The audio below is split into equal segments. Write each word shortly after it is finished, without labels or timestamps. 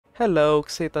Hello,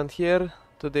 Xatan here.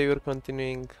 Today we're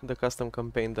continuing the custom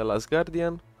campaign The Last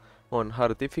Guardian on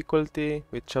hard difficulty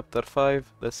with chapter 5,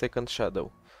 The Second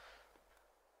Shadow.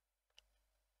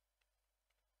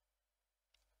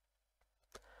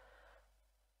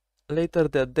 Later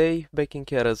that day, back in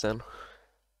Karazhan.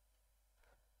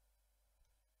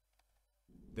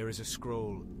 There is a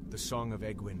scroll, the Song of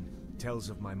Egwin,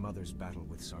 tells of my mother's battle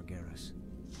with Sargeras.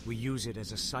 We use it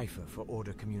as a cipher for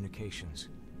Order communications.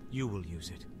 You will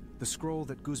use it. The scroll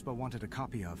that Guzba wanted a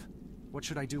copy of. What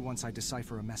should I do once I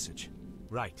decipher a message?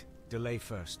 Right. Delay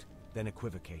first, then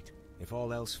equivocate. If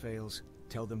all else fails,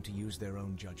 tell them to use their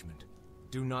own judgment.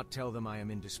 Do not tell them I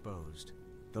am indisposed.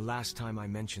 The last time I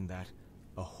mentioned that,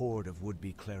 a horde of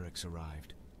would-be clerics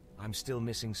arrived. I'm still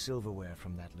missing silverware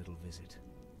from that little visit.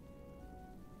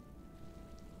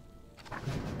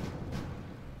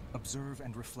 Observe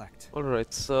and reflect.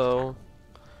 Alright, so...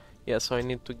 yeah, so I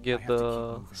need to get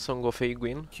the Song of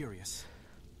Egwin. Curious.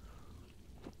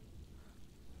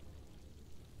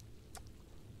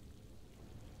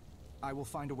 I will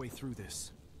find a way through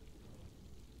this.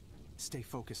 Stay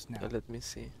focused now. Let me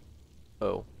see.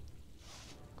 Oh.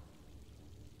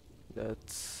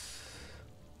 That's...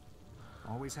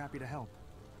 Always happy to help.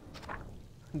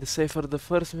 decipher the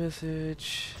first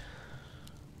message.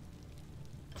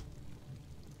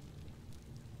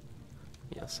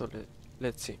 Yeah, so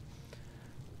let's see.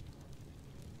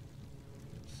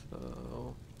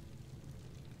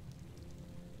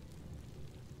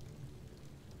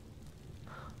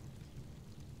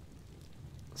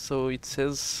 So it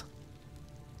says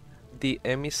the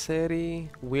emissary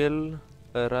will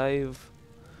arrive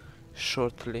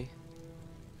shortly.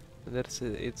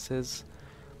 It says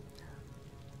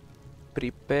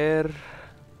prepare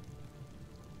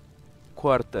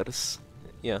quarters.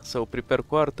 Yeah, so prepare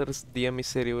quarters, the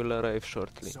emissary will arrive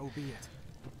shortly. So be it.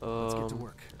 Let's get to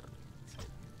work.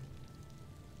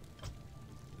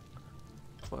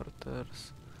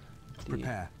 Quarters.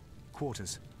 Prepare.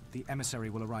 Quarters. The emissary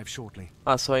will arrive shortly.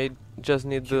 Ah, so I just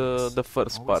need the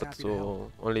first part, so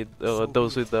only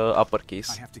those with the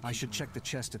uppercase. I should check the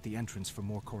chest at the entrance for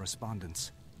more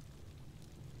correspondence.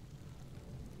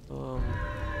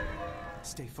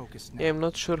 Stay focused now. Yeah, I'm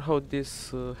not sure how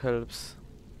this helps.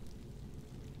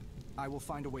 I will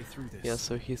find a way through this. Yeah,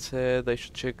 so he said I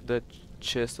should check the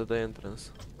chest at the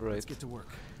entrance. Right. Let's get to work.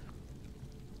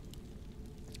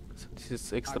 So this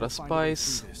is extra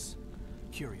spice.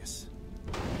 Curious.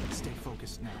 Stay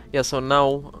focused now. Yeah, so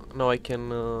now I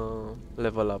can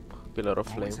level up Pillar of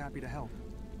Flame. Happy to help.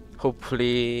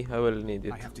 Hopefully I will need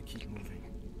it. I have to keep moving.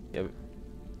 Yeah,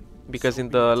 because in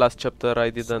the last chapter I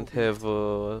didn't have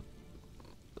the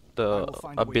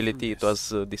ability, it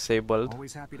was disabled,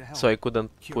 so I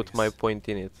couldn't put my point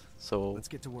in it. So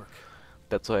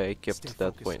that's why I kept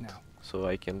that point, so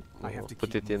I can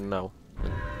put it in now.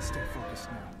 Stay focused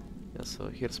now. Yeah, so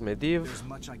here's Medivh. There's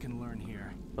much I can learn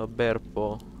here. A bear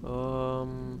paw.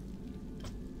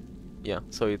 Yeah,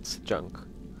 so it's junk.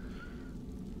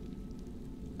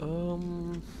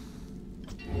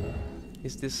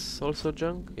 Is this also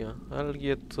junk? Yeah, I'll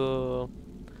get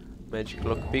magic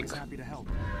lockpick.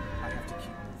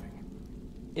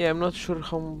 Yeah, I'm not sure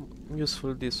how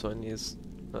useful this one is.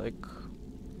 Like,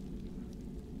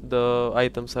 the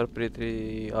items are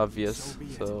pretty obvious,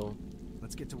 so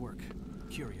let's get to work.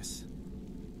 Curious.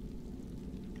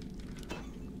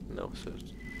 No, sir.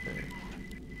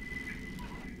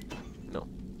 No.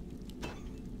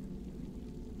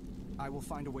 I will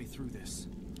find a way through this.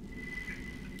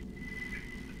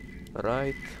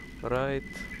 Right, right,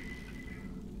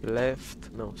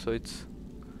 left. No, so it's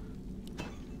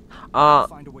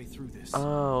find a way through this.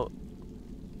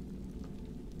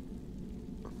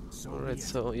 Alright,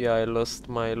 so yeah, I lost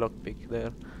my lockpick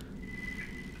there.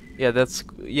 Yeah, that's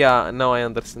now I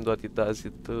understand what it does.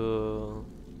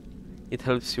 It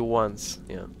helps you once,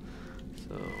 yeah.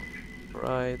 So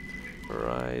right,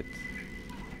 right,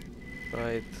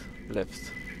 right,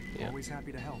 left. Yeah. Always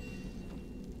happy to help.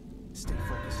 Stay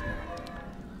focused now.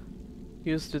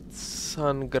 Used with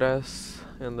sungrass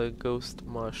and a ghost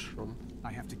mushroom.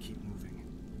 I have to keep moving.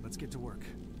 Let's get to work.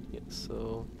 Yeah,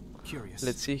 so curious.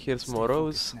 Let's see, here's more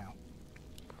rows.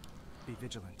 Be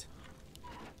vigilant.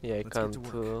 Yeah, I can't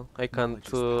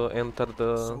enter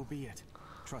the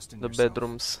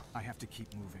bedrooms. I have to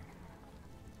keep moving.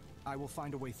 I will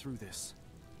find a way through this.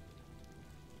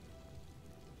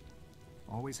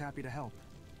 Always happy to help.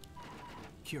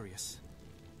 Curious.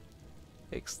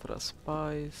 Extra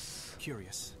spice.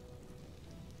 Curious.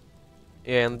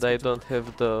 Yeah, and I don't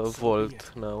have the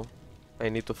vault now. I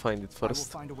need to find it first.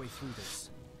 I will find a way through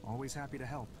this. Always happy to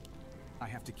help. I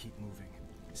have to keep moving.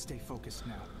 Stay focused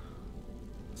now.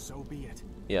 So be it.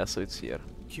 Yeah, so it's here.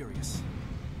 Curious.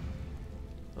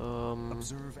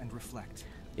 Observe and reflect.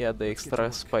 Yeah, the Let's get to extra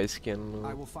work. spice can...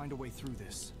 I will find a way through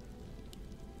this.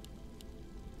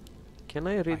 Can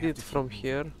I read have it to keep from moving.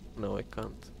 here? No, I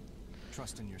can't.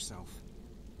 Trust in yourself.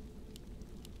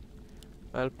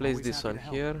 I'll place Always this happy one to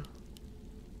help. here.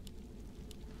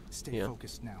 Stay Yeah.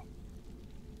 focused now.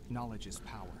 Knowledge is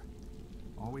power.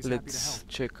 Always happy to Let's help.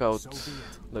 check out So be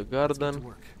it. the Let's get to garden,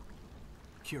 work.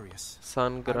 Curious. I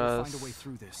will find a way sungrass,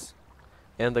 through this.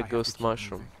 and the I have to ghost keep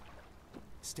mushroom. moving.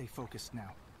 Stay focused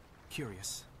now.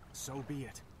 Curious. So be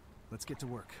it. Let's get to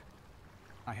work.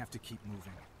 I have to keep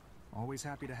moving. Always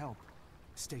happy to help.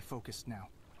 Stay focused now.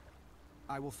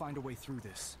 I will find a way through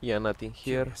this. Yeah, nothing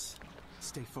here. Curious.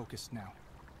 Stay focused now.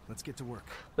 Let's get to work.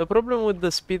 The problem with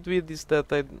the speed weed is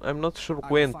that I'm not sure I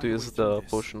will when find to a way use through the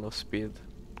this. potion of speed.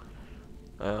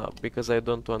 Because I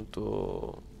don't want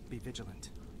Be vigilant.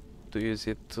 to use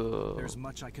it There's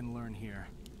much I can learn here.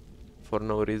 for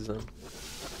no reason.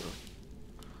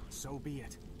 So be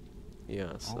it.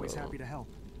 Yeah, so... Always happy to help.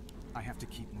 I have to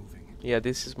keep moving. Yeah,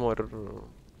 this is more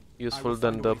useful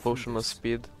than find a the way through potion of this.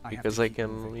 speed, I have because to I keep can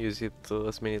moving. use it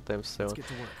as many times as I Let's want. get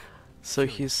to work. So he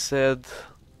Curious. said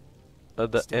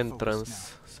at the Stay focused entrance,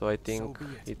 now. so I think be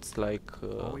it. it's like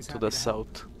Always to happy the to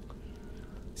help. south,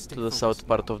 Stay to the focused south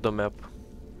part now. of the map.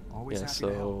 Always Yeah, happy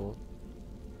to help.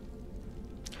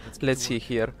 so Get let's to see work.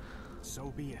 here.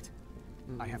 So be it.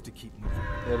 I have to keep moving.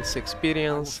 There's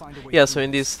experience. find a way Yeah, through so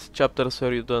in this. these chapters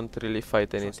where you don't really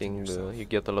fight in anything, yourself. you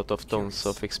get a lot of tons Curious.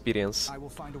 of experience. I will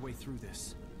find a way through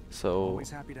this. So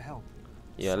Always happy to help.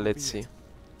 yeah, So let's be see. it.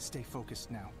 Stay focused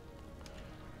now.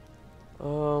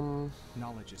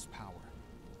 Knowledge is power.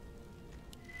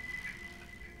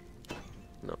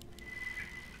 No.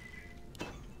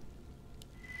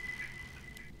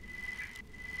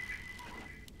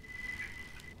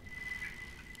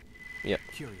 Yeah.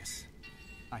 Curious.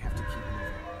 I have to keep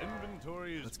moving.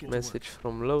 Inventory is Let's get Message to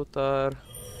from Lothar. work.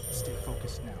 Stay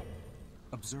focused now.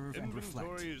 Observe and reflect.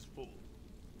 Inventory is full.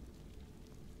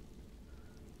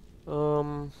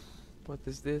 What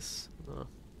is this? No.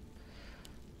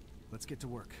 Let's get to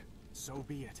work. So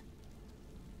be it.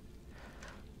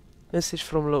 Message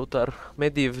from Lothar.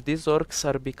 Medivh, these orcs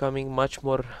are becoming much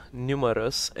more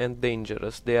numerous and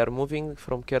dangerous. They are moving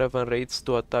from caravan raids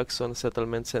to attacks on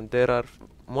settlements, and there are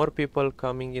more people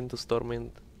coming into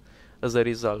Stormwind as a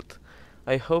result.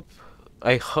 I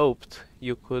hoped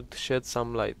you could shed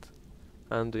some light.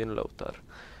 Anduin Lothar.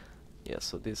 Yeah,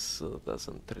 so this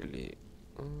doesn't really...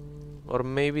 or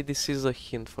maybe this is a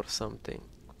hint for something.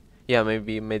 Yeah,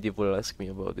 maybe Medivh will ask me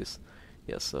about this.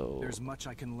 Yeah, so There's much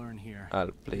I can learn here.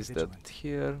 I'll place that vigilant.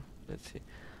 here. Let's see.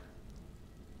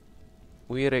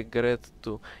 We regret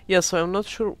to... Yeah, so I'm not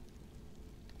sure...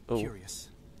 Oh, Curious.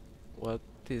 what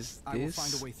is I will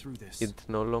find this? a way through this. It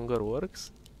no longer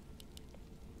works?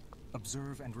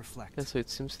 Observe and reflect. Yeah, so it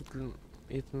seems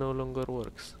it no longer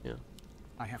works. Yeah.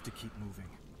 I have to keep moving.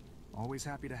 Always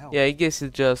happy to help. Yeah, I guess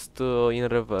it's just in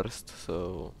reversed,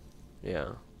 so...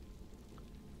 Yeah.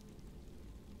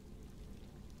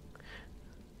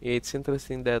 Yeah, it's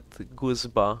interesting that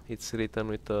Guzba, it's written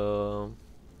with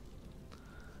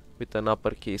an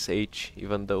uppercase H,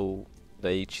 even though the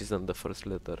H isn't the first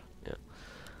letter. Yeah.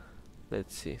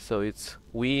 Let's see. So it's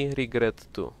we regret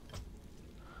to.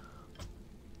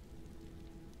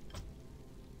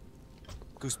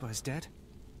 Guzba is dead?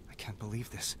 I can't believe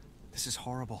this. This is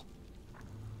horrible.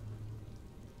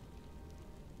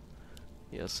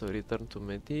 Yeah, so return to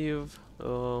Medivh.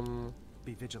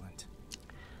 Be vigilant.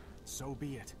 So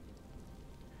be it.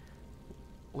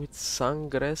 With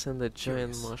sungrass and a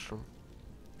giant Curious. mushroom.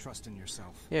 Trust in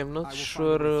yourself. Yeah, I'm I not will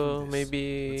find a sure. way through this.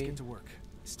 Let's Maybe get to work.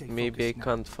 Stay maybe I focused now.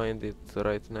 can't find it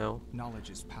right now. Knowledge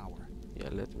is power. Yeah,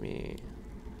 let me.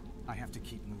 I have to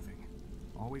keep moving.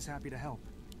 Always happy to help.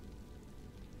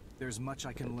 There's much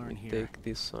I can Let learn me here. take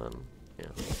this one. Yeah.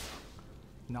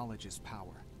 Knowledge is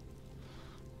power.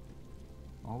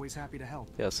 Always happy to help.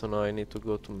 Yeah. So now I need to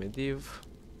go to Medivh.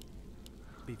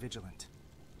 Be vigilant.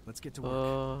 Let's get to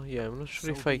work. Yeah, I'm not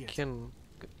sure So if I be it. can.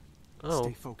 Stay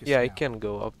Oh, focused yeah, I now. can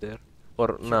go up there.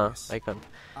 Or nah, Curious. I can't.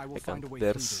 I will I find a can't. way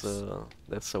There's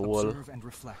a wall. Observe and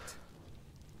reflect.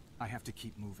 I have to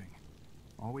keep moving.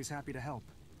 Always happy to help.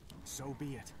 So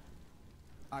be it.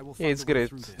 I will Yeah, find it's a way great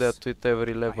through this. that with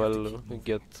every to level keep you moving.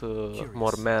 get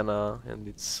more Curious. mana, and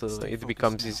it Stay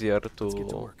becomes focused now. easier Let's get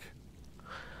to work.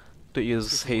 to use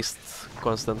get to work. haste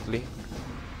constantly.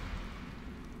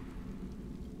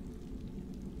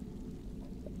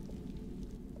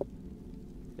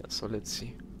 Yeah, so let's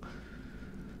see.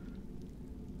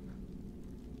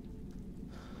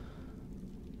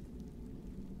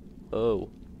 Oh.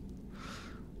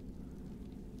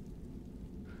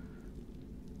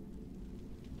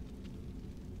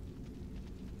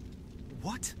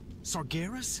 What?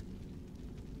 Sargeras?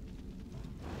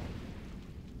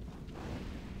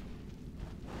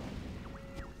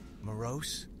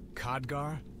 Morose?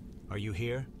 Khadgar? Are you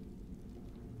here?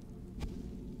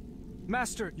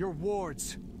 Master, your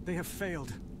wards. They have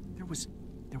failed.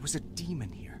 There was a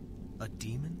demon here. A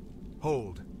demon?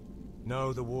 Hold.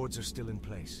 No, the wards are still in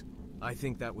place. I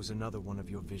think that was another one of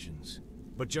your visions.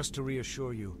 But just to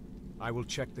reassure you, I will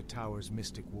check the tower's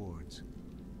mystic wards.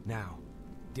 Now,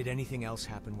 did anything else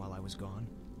happen while I was gone?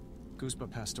 Guzba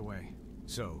passed away.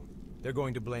 So, they're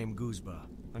going to blame Guzba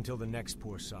until the next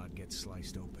poor sod gets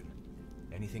sliced open.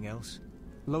 Anything else?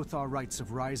 Lothar writes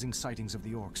of rising sightings of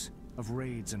the orcs, of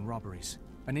raids and robberies,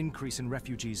 an increase in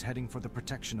refugees heading for the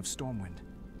protection of Stormwind.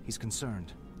 He's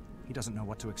concerned. He doesn't know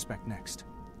what to expect next.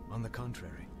 On the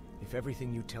contrary, if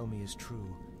everything you tell me is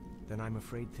true, then I'm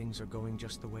afraid things are going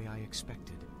just the way I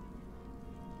expected.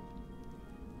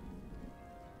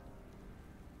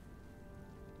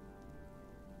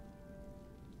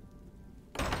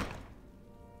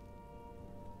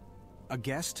 A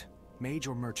guest? Mage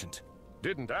or merchant?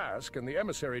 Didn't ask, and the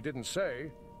emissary didn't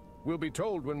say. We'll be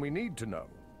told when we need to know.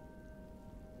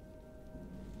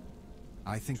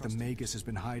 I think the Magus has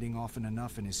been hiding often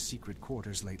enough in his secret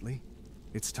quarters lately.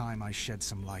 It's time I shed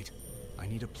some light. I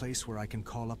need a place where I can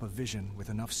call up a vision with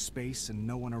enough space and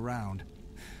no one around.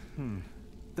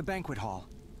 The banquet hall.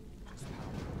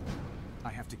 I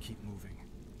have to keep moving.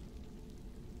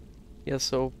 Yeah,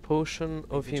 so potion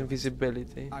of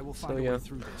invisibility. I will So find a yeah. way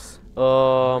through this.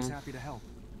 Always Um, happy to help.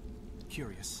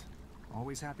 Curious.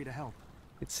 Always happy to help.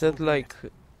 it said like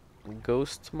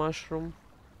ghost mushroom.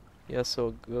 Yeah,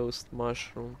 so ghost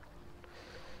mushroom.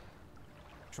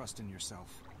 Trust in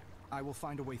yourself. I will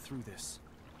find a way through this.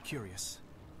 Curious.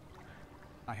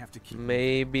 I have to keep moving.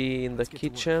 Maybe in the Let's get to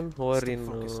work. kitchen or Stay in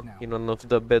focused now. one of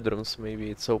the bedrooms. Maybe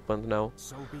it's opened now.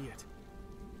 So be it.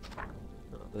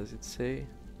 Does it say?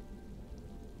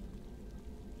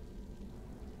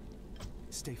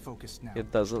 Stay focused now. It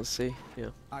doesn't say. Yeah.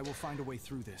 I will find a way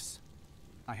through this.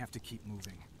 I have to keep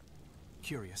moving.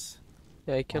 Curious.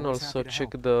 Yeah, I can Always also happy to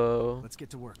check help. Let's get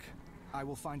to work. I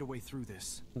will find a way through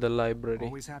this. the library,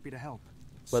 Always happy to help.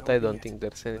 but So I be don't it. think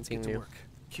there's Let's anything get to new. work.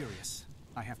 Curious.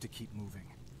 I have to keep moving.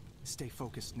 Stay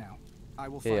focused now. I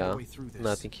will find Yeah, a way through this.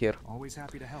 nothing here. Always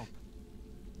happy to help.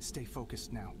 Stay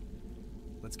focused now.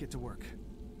 Let's get to work.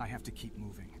 I have to keep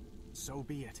moving. So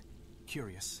be it.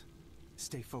 Curious.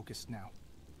 Stay focused now.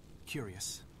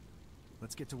 Curious.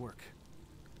 Let's get to work.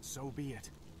 So be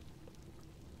it.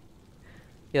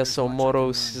 Yeah, There's so much I can learn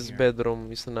Moros's here.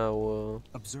 bedroom is now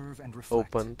Observe and reflect.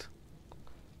 opened.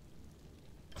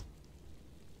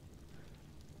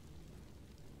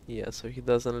 Yeah, so he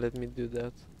doesn't let me do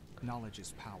that. Knowledge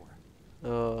is power.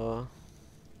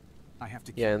 I have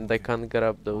to keep Yeah, and I moving. can't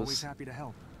grab Always those. happy to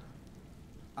help.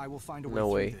 I will find a way No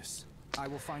through way. this. I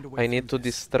will find a way I need to through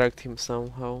this. distract him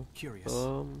somehow. Curious.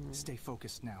 Stay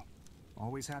focused now.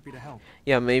 Always happy to help.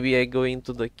 Yeah, maybe I go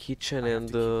into the kitchen I have and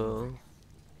to keep moving.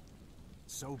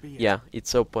 So be it. yeah,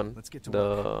 it's open. Let's get to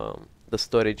work. The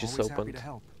storage is Always happy opened. to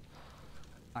help.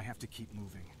 I have to keep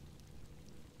moving.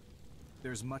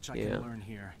 There's much I Yeah. can learn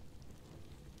here.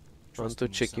 Want Trust to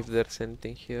in check if yourself. there's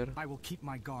anything here. I will keep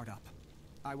my guard up.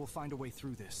 I will find a way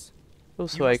through this.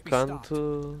 Also, You I must be can't.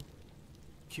 stopped.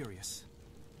 Curious.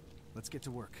 Let's get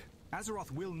to work.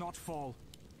 Azeroth will not fall.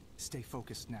 Stay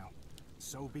focused now.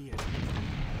 So be it.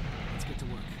 Let's get to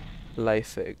work.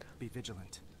 Life egg. Be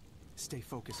vigilant. Stay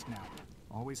focused now.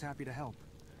 Always happy to help.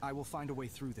 I will find a way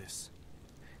through this.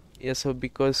 Yeah, so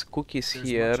because Cookie's There's much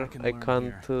here, I can I learn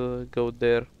can't go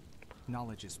there.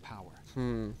 Knowledge is power.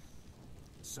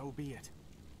 So be it.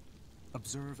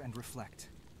 Observe and reflect.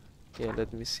 Yeah,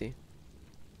 let me see.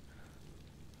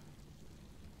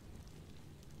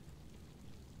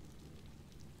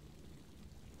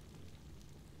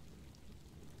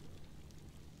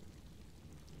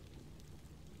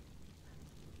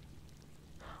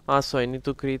 So I need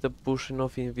to create a potion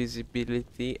of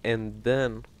invisibility and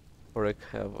then wreak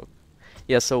havoc.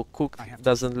 Yeah, so Cook I have to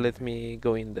doesn't keep let moving. me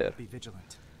go in there. Be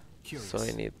vigilant. Curious. So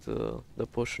I need the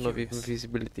potion of Curious.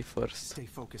 invisibility first. Stay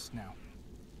focused now.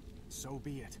 So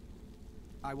be it.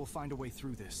 I will find a way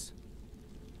through this.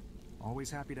 Always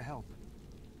happy to help.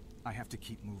 I have to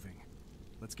keep moving.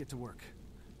 Let's get to work.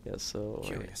 Yeah, so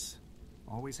Curious.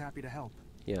 Always happy to help.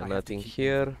 yeah, I have to nothing keep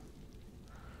here. moving.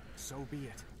 So be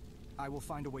it. I will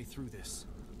find a way through this.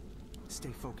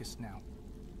 Stay focused now.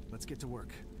 Let's get to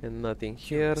work. And nothing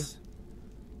here. Curious.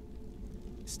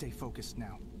 Stay focused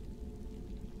now.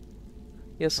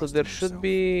 Yeah, so Trust there in should yourself.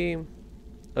 be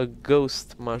a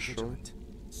ghost Be mushroom. vigilant.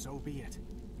 So be it.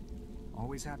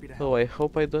 Always happy to help. Oh, I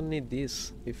hope I don't need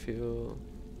this. If you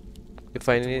If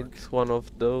I need one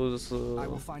of those, I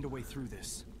will find a way through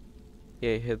this.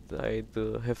 yeah, I'd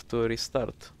have to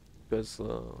restart because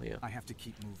yeah, I have to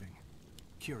keep moving.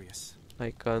 Curious.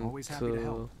 I can't. Always happy to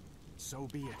help. So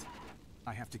be it.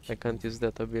 I have to keep I can't moving. use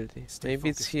that ability. Stay Maybe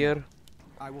it's focused here.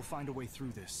 now. I will find a way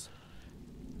through this.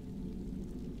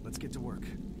 Let's get to work.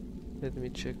 Let me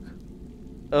check.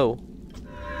 Oh,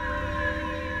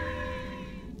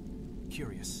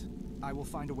 Curious. I will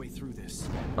find a way through this.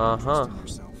 uh-huh. Trust in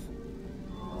yourself.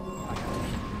 I have to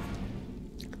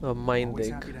keep moving. A mind Always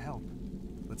egg. happy to help.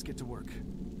 Let's get to work.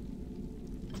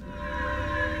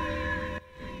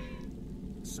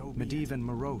 So Medivh and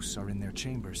Morose are in their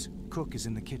chambers. Cook is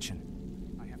in the kitchen.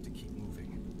 I have to keep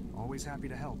moving. Always happy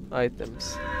to help.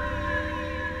 Items.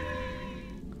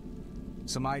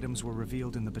 Some items were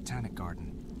revealed in the botanic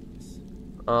garden.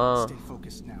 Ah, Stay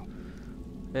focused now.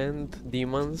 and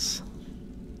demons.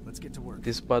 Let's get to work.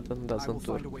 This button I will doesn't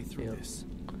find work. a way through Yeah. this.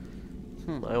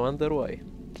 I wonder why.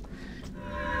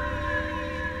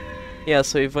 Yeah,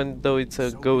 so even though it's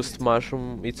a So ghost weird.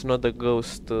 mushroom, it's not a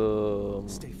ghost.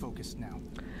 Stay focused now.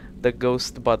 The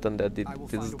ghost button that I will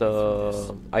it's find a way the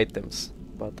through items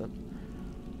button.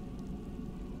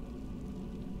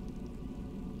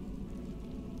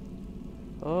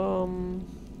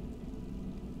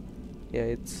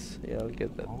 Yeah, I'll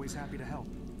get that. Always happy to help.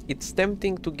 It's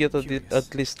tempting to get Curious.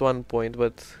 at least 1 point,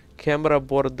 but camera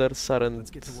borders aren't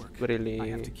Let's get to work. really I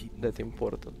have to keep that moving.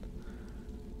 important.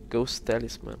 Ghost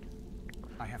talisman.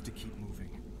 I have to keep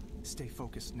moving. Stay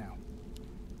focused now.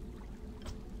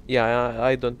 Yeah,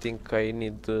 I don't think I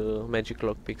need magic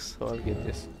lockpicks, so I'll get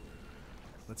this.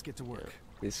 Let's get to work.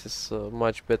 This is a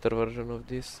much better version of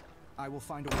this. I will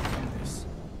find a way through this.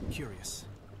 Curious.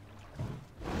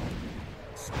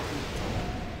 So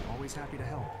always happy to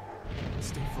help.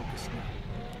 Stay focused now.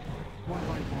 One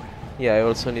by one. Yeah, I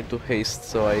also need to haste,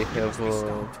 so I have. Must be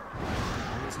stopped.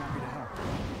 Always happy to help.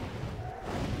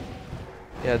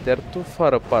 Yeah, they're too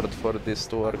far apart for this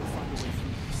to I work. will find a way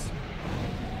through this.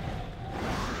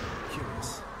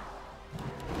 Curious.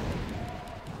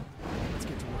 Let's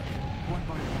get to work. One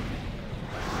by one.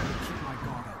 I will keep my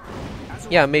guard up. As a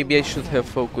Yeah, result, maybe I I'll should fall. have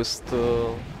focused I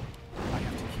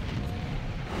have to keep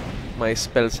moving. my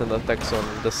spells and attacks on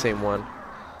the same one.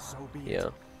 So be Yeah.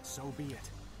 it. So be it.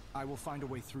 I will find a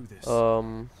way through this.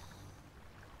 So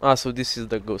this is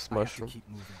the ghost I have to mushroom. keep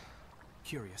moving.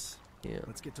 Curious. Yeah.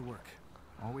 Let's get to work.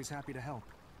 Always happy to help.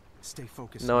 Stay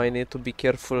focused. Now I need to be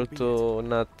careful be to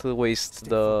not waste Stay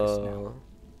focused now.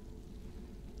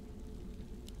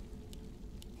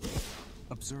 the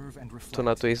Observe and reflect. to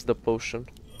not waste the potion.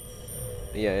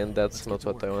 Yeah, and that's Let's not get to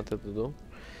what I work. wanted to do.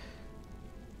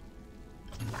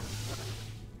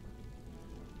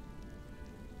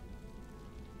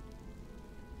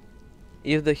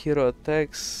 If the hero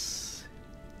attacks,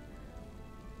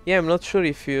 yeah, I'm not sure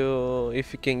if you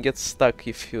can get stuck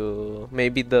if you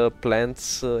maybe the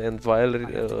plants and vial I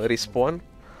have to keep respawn.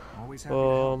 Always happy to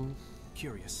help.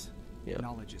 Curious. Yeah,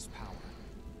 Knowledge is power.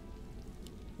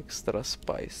 extra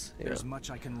spice. Yeah, There's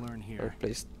much I can learn I'll here.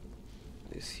 place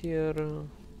this here.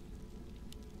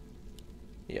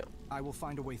 Yeah, I will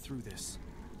find a way through this.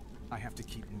 I have to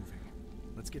keep moving.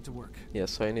 Let's get to work. yeah.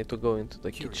 So I need to go into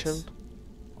the Curious. kitchen.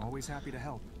 Always happy to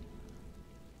help.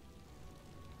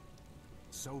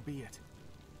 So be it.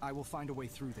 I will find a way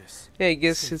through this. Yeah, I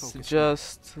guess Stay it's focused now.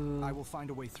 just. I will find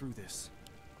a way through this.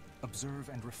 Observe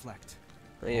and reflect.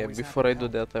 Yeah, Always before happy I to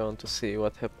do help. that, I want to see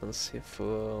what happens if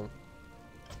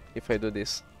I do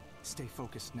this. Stay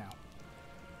focused now.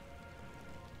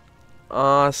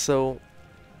 So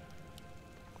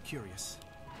Curious.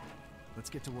 Let's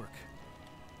get to work.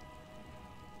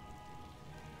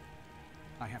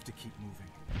 I have to keep moving.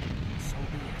 So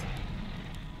be it.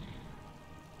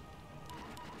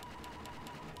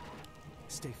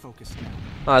 Stay focused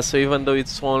now. so even though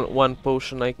it's one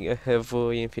potion, I have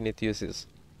infinite uses.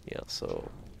 Yeah, so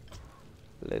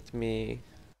let me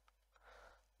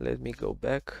go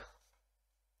back.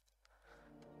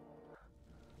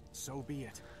 So be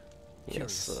it.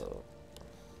 Yes. Curious.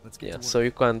 Let's get Yeah, to work. so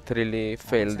you can't really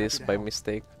fail Always this happy to by help.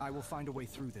 mistake. I will find a way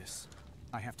through this.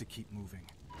 I have to keep moving.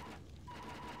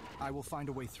 I will find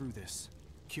a way through this.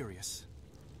 Curious.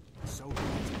 So be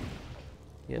it.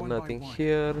 Yeah, One by nothing one.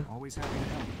 here. Always happy to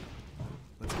help.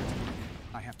 Let's get to work.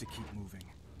 I have to keep moving.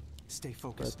 Stay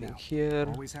focused Nothing now. here.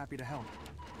 Always happy to help.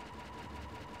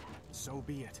 So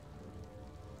be it.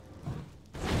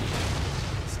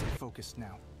 Stay focused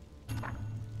now.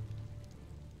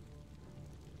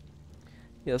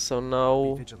 Yeah, so Be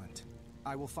now. vigilant.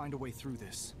 I will find a way through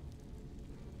this.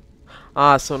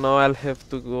 So now I'll have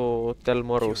to go tell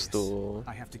Morose Curious.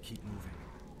 I have to keep moving.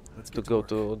 Let's to get go work.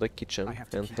 to the kitchen I have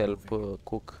to and keep help moving.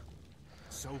 cook.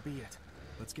 So be it.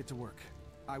 Let's get to work.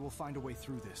 I will find a way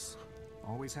through this.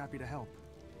 Always happy to help.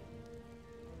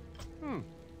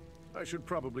 I should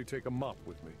probably take a mop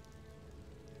with me.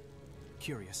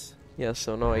 Curious. Yeah,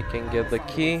 so now I can get the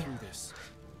key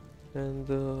and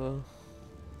a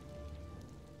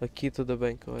key to the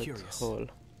banquet hall.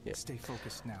 Yeah. Stay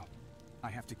focused now. I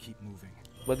have to keep moving.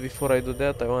 But before I do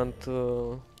that, I want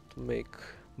to make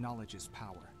knowledge is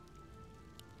power.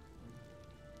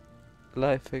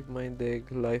 life egg, mind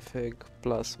egg, life egg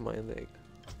plus mind egg.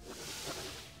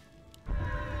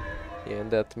 Yeah,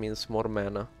 and that means more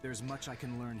mana. There's much I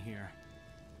can learn here.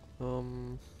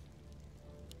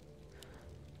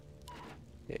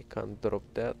 Yeah, I can't drop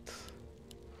that.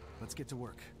 Let's get to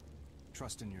work.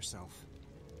 Trust in yourself.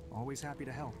 Always happy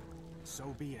to help. So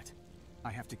be it.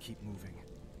 I have to keep moving.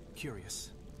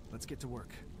 Curious. Let's get to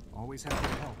work. Always happy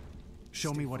to help.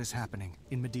 Show me what is happening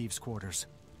in Medivh's quarters.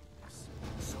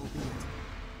 So be it.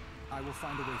 I will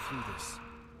find a way through this.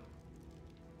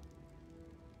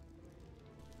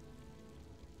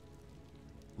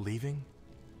 Leaving?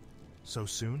 So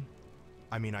soon?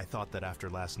 I mean, I thought that after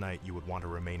last night you would want to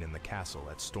remain in the castle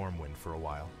at Stormwind for a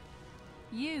while.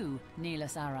 You,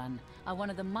 Neelas Aran, are one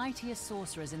of the mightiest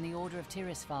sorcerers in the Order of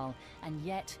Tirisfal, and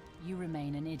yet you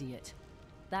remain an idiot.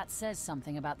 That says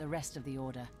something about the rest of the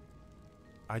Order.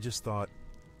 I just thought...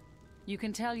 You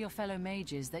can tell your fellow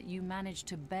mages that you managed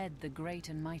to bed the great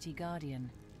and mighty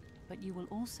Guardian, but you will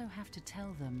also have to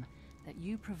tell them that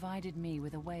you provided me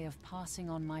with a way of passing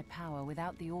on my power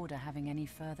without the Order having any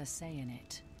further say in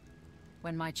it.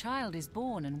 When my child is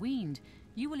born and weaned,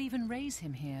 you will even raise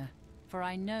him here, for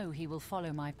I know he will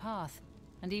follow my path,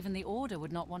 and even the Order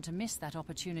would not want to miss that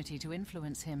opportunity to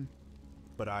influence him.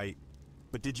 But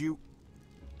did you...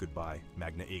 Goodbye,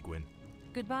 Magna Igwin.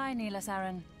 Goodbye, Neelas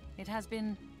Aran. It has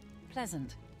been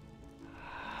pleasant.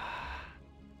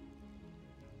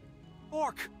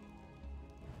 Orc!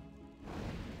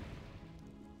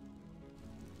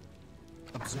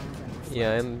 Observe and reflect.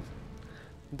 Yeah, and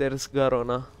there's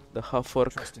Garona, the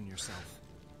Half-Orc. Trust in yourself.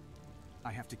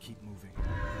 I have to keep moving.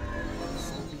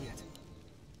 So be it.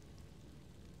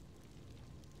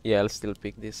 Yeah, I'll still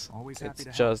pick this. Always happy It's to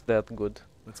help. just that good.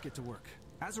 Let's get to work.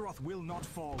 Azeroth will not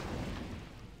fall.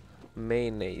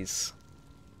 Mayonnaise.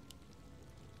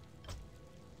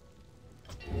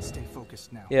 Stay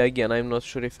focused now. Yeah, again, I'm not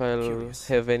sure if I'll Curious.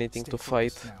 have anything Stay to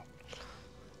fight. focused now.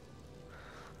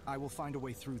 I will find a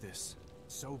way through this.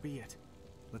 So be it.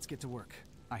 Let's get to work.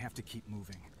 I have to keep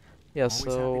moving. Yeah, Always happy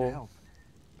to so help.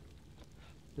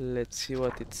 let's see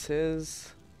what it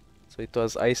says. So it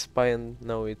was I Spy and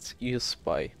now it's You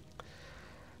Spy.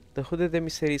 The hooded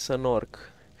emissary is an orc.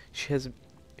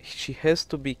 She has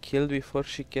to be killed before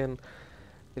she can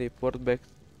report back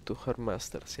to her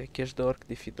masters. Yeah, catch the orc,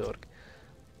 defeat the orc.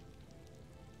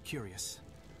 Curious.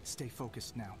 Stay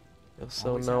focused now. So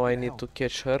Always now happy I to need help. to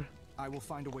catch her. I will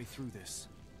find a way through this.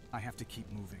 I have to keep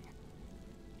moving.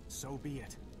 So be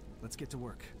it. Let's get to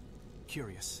work.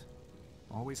 Curious.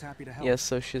 Always happy to help. Yeah,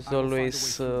 so she's I will find a way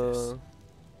always through this.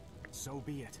 So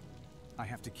be it. I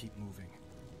have to keep moving.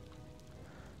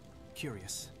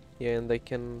 Curious. yeah, and I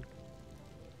can...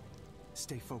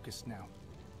 Stay focused now.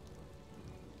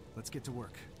 Let's get to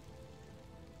work.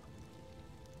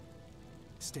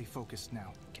 Stay focused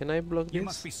now. Can I block You this?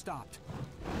 must be stopped.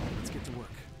 Let's get to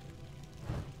work.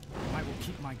 I will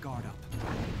keep my guard up.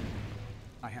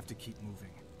 I have to keep moving.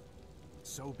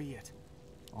 So be it.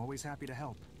 Always happy to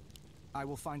help. I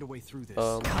will find a way through this.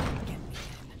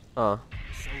 Ah,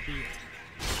 So be it.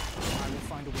 I will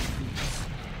find a way through this.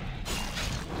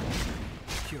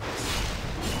 Curious.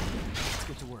 Let's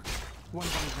get to work. One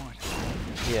by one.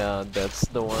 yeah, that's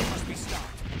the one. Must be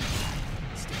stopped.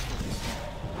 Stay focused.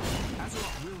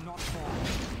 Azeroth will not fall.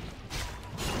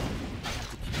 I have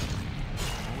to keep moving.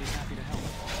 Always happy to help.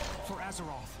 For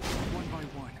Azeroth, one by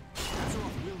one.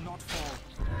 Azeroth will not fall.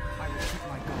 I will keep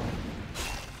my guard.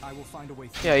 I will find a way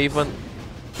through. Yeah,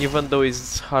 even though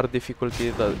it's hard difficulty,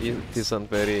 it isn't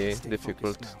very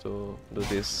difficult to do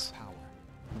these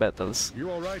battles.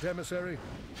 You all right, emissary?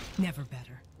 Never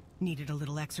better. Needed a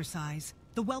little exercise.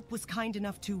 The whelp was kind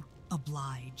enough to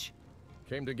oblige.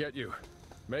 Came to get you.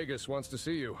 Magus wants to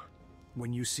see you.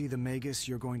 When you see the Magus,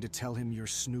 you're going to tell him you're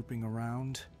snooping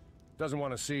around? Doesn't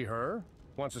want to see her.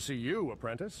 Wants to see you,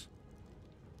 apprentice.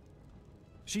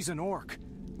 She's an orc.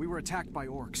 We were attacked by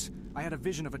orcs. I had a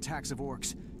vision of attacks of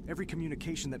orcs. Every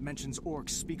communication that mentions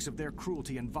orcs speaks of their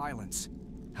cruelty and violence.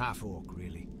 Half-Orc,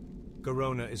 really.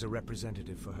 Garona is a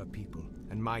representative for her people,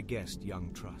 and my guest,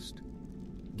 young Trust.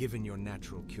 Given your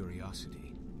natural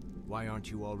curiosity, why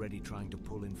aren't you already trying to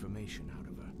pull information out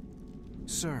of her?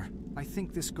 Sir, I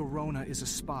think this Garona is a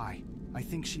spy. I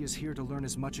think she is here to learn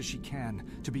as much as she can,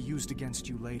 to be used against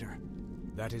you later.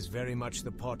 That is very much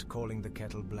the pot calling the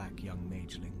kettle black, young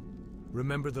mageling.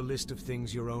 Remember the list of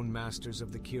things your own masters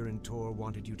of the Kirin Tor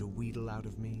wanted you to wheedle out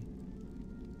of me?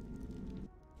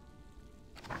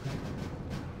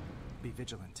 Be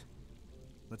vigilant.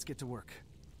 Let's get to work.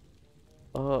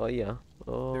 Oh, yeah.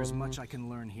 There's much I can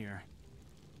learn here.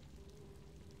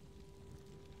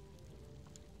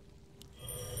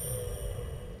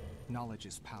 Knowledge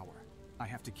is power. I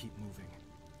have to keep moving.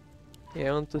 Yeah,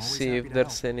 I want to Always see happy if to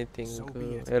there's help. anything So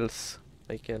be it. else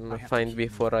I can I have to find keep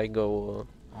before I go.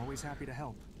 Always happy to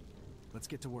help. Let's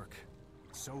get to work.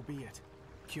 So be it.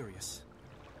 Curious.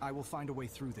 I will find a way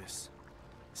through this.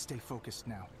 Stay focused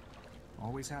now.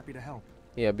 Always happy to help.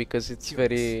 Yeah, because it's Curious.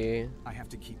 very... I have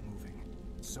to keep moving.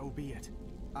 So be it.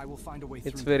 I will find a way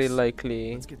It's through very this.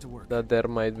 likely Let's get to work. that there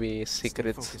might be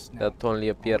secrets focused now. that only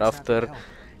appear Always happy to after help.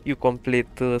 you complete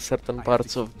certain I have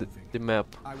parts to of keep the, moving. the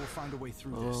map. I will find a way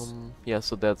through this. Yeah,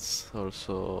 so that's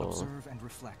also... Observe and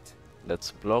reflect.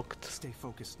 That's blocked. Stay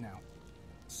focused now.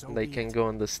 So And I be can it. go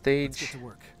on the Let's get stage. to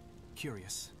work.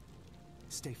 Curious.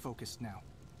 Stay focused now.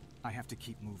 I have to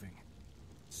keep moving.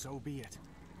 So be it.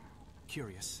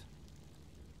 Curious.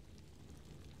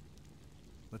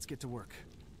 Let's get to work.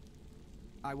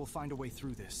 I will find a way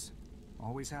through this.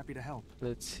 Always happy to help.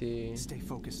 Let's see. Stay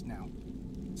focused now.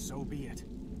 So be it.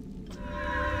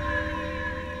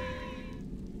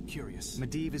 Curious.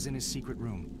 Medivh is in his secret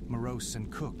room. Morose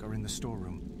and Cook are in the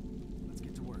storeroom. Let's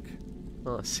get to work.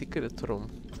 Ah, secret room.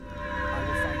 I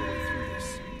will find a way through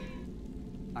this.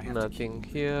 I have to keep Nothing moving.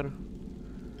 here.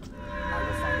 I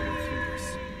will find a way through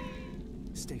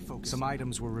this. Stay focused. Some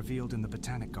items were revealed in the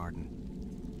botanic garden.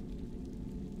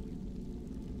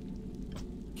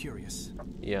 Curious.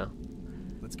 Yeah.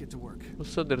 Let's get to work.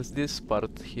 Also, there's this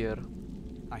part here.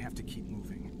 I have to keep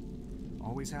moving.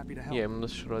 Always happy to help. Yeah, I'm not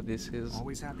sure what this is.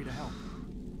 Always happy to help.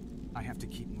 I have to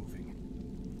keep moving.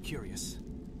 Curious.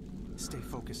 Stay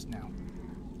focused now.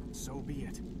 So be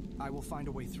it. I will find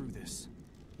a way through this.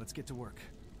 Let's get to work.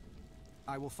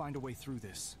 I will find a way through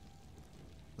this.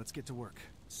 Let's get to work.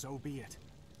 So be it.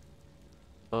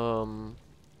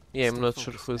 Yeah, I'm Stay not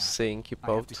sure focused who's now. saying keep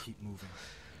I have to out. keep moving.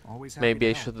 Always happy Maybe to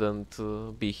I help.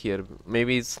 shouldn't be here.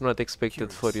 Maybe it's not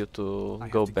expected for you Curious. to I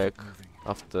have go to keep back moving.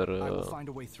 after I will find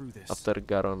a way through this. after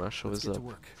Garona Let's shows get to up.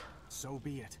 work. So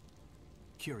be it.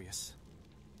 Curious.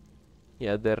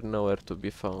 Yeah, they're nowhere to be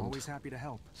found. Always happy to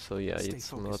help. So yeah, Stay it's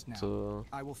focused not. now.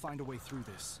 I will find a way through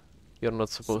this. You're not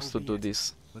supposed So to be do it.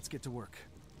 this. Let's get to work.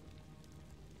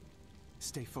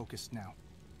 Stay focused now.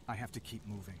 I have to keep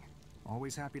moving.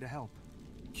 Always happy to help.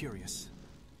 Curious.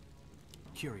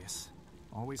 Curious.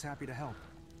 Always happy to help.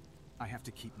 I have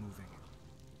to keep moving.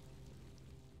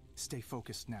 Stay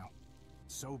focused now.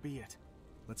 So be it.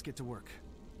 Let's get to work.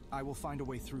 I will find a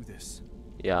way through this.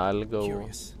 Yeah, I'll go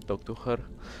Curious. talk to her.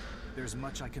 There's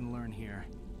much I can learn here.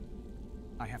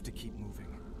 I have to keep moving.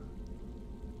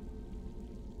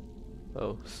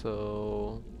 Oh,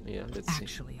 so yeah, let's see.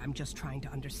 Actually, I'm just trying to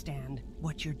understand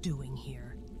what you're doing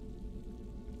here.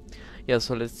 Yeah,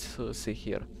 so let's see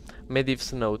here.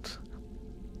 Medivh's note.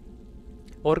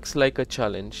 Orcs like a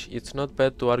challenge. It's not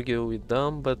bad to argue with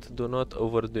them, but do not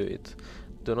overdo it.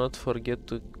 Do not forget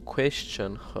to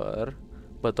question her,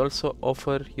 but also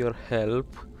offer your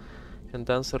help and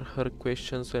answer her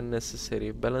questions when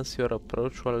necessary. Balance your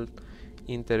approach while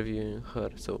interviewing her.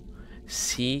 So,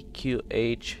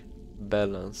 CQH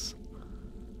balance.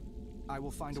 I will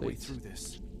find So a way it's through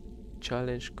this.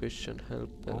 Challenge, question,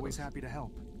 help, Always balance. happy to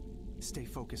help. Stay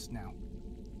focused now.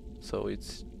 So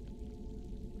it's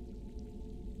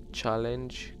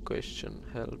challenge, question,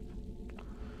 help.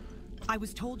 I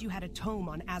was told you had a tome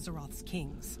on Azeroth's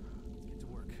kings. Let's get to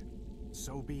work.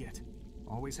 So be it.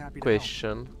 Always happy to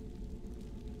Question.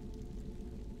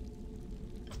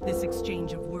 This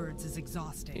exchange of words is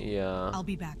exhausting. Yeah. I'll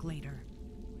be back later.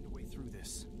 help. Find a way through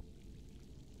this.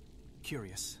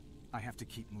 Curious. I have to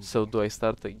keep moving. So do I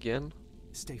start again?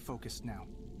 Stay focused now.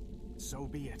 So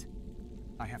be it.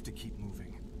 I have to keep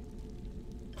moving.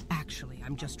 Actually,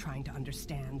 I'm just trying to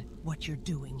understand what you're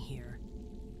doing here.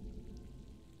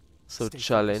 So Stay focused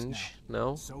challenge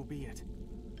now. So be it.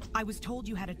 I was told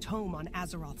you had a tome on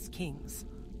Azeroth's kings.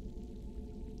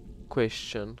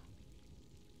 Question.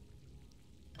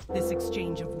 This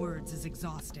exchange of words is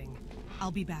exhausting.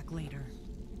 I'll be back later.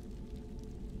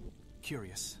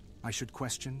 Curious. I should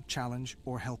question, challenge,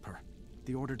 or help her.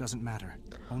 The order doesn't matter.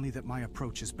 Only that my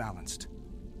approach is balanced.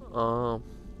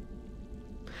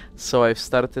 So I've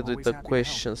started Always with a happy to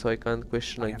question, so I can't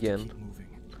question I have to again. keep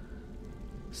moving.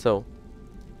 So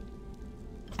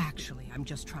Actually, I'm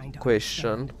just trying to Question.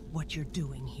 understand what you're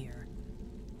doing here.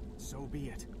 So be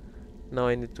it. Now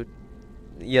I need to...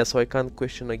 Yeah, so I can't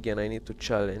question again, I need to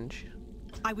challenge.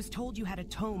 I was told you had a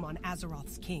tome on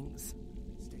Azeroth's kings.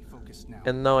 Stay focused now.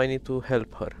 And now I need to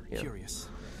help her, yeah. Curious.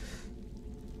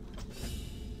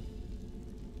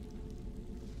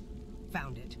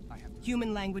 Found it.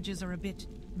 Human languages are a bit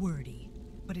wordy,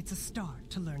 but it's a start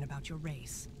to learn about your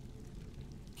race.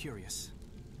 Curious.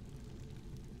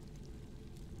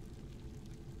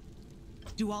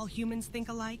 Do all humans think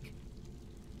alike?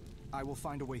 I will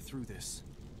find a way through this.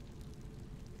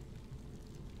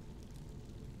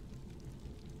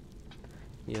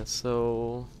 Yeah,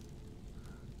 so...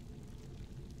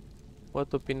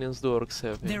 What opinions do orcs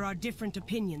have? There are different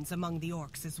opinions among the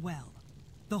orcs as well.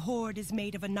 The Horde is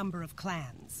made of a number of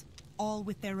clans, all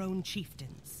with their own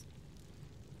chieftains.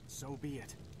 So be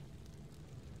it.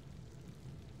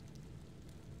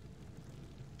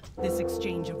 This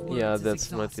exchange of words Yeah, is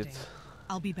that's not exhausting. it.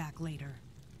 I'll be back later.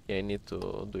 Yeah, I need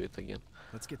to do it again.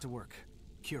 Let's get to work.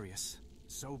 Curious.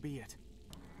 So be it.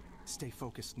 Stay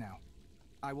focused now.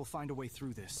 I will find a way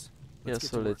through this. Yeah, Let's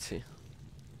get so to let's work. see.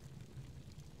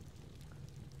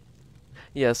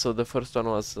 Yeah, so the first one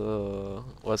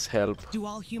was help. Do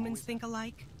all humans think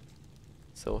alike?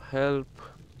 So help,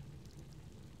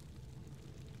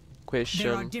 question,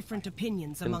 There are different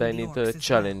opinions among and I the need orcs a as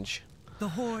challenge. well. The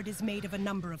Horde is made of a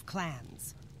number of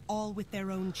clans, all with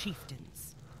their own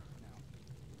chieftains.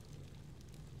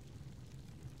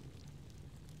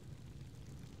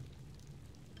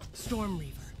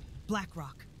 Stormreaver,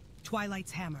 Blackrock,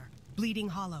 Twilight's Hammer, Bleeding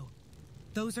Hollow.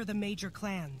 Those are the major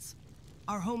clans.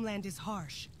 Our homeland is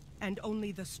harsh, and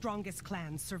only the strongest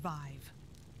clans survive.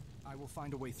 I will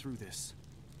find a way through this.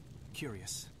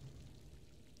 Curious.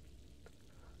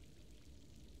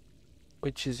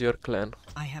 Which is your clan?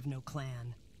 I have no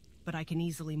clan, but I can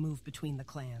easily move between the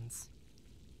clans.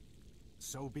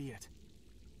 So be it.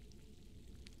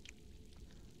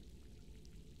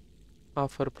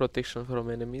 Offer protection from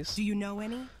enemies. Do you know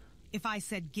any? If I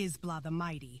said Gizbla the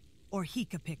Mighty, or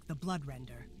Hikapik the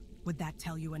Bloodrender, would that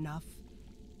tell you enough?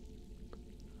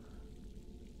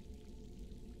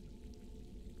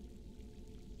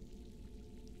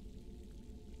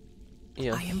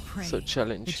 Yeah, I am praying so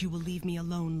challenge. that you will leave me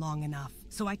alone long enough,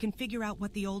 so I can figure out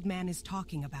what the old man is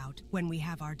talking about when we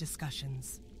have our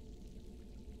discussions.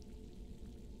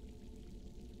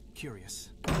 Curious.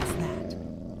 What's that?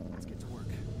 Let's get to work.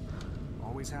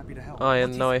 Always happy to help. Ah,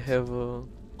 and What now I is it? have Always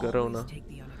Garona. take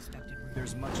the unexpected route.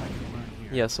 There's much I can learn here.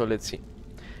 Yeah, so let's see.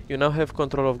 You now have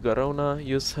control of Garona.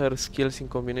 Use her skills in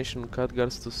combination with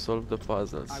Khadgar's to solve the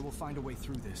puzzles. I will find a way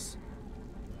through this.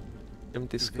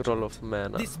 Empty scroll of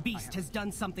mana. This beast has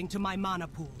done something to my mana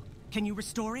pool. Can you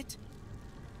restore it?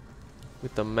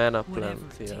 With a mana Whatever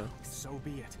plant, it yeah. takes. So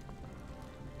be it.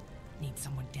 Need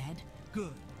someone dead?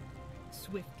 Good.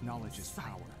 Swift. Knowledge is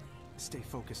power. Stay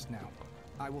focused now.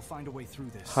 I will find a way through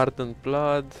this. Hardened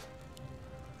blood.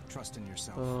 Trust in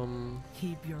yourself.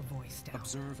 Keep your voice down.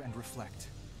 Observe and reflect.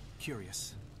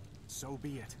 Curious. So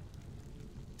be it.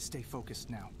 Stay focused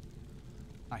now.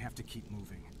 I have to keep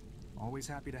moving. Always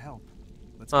happy to help.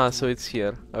 Let's get to So work. it's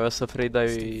here. I was afraid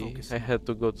Stay focused I now. had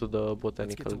to go to the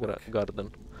botanical work.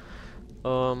 garden.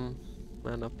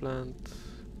 Mana plant.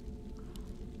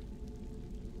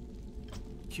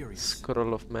 Curious.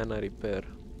 Scroll of mana repair.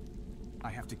 I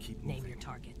have to keep Name moving. your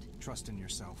target. Trust in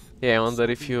yourself. Yeah, I wonder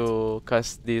So if be you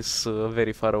cast this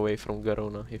very far away from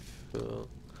Garona, if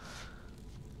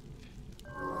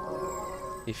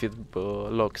it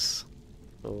locks,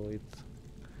 so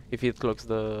if it locks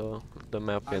the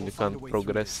map I and will you find a can't way through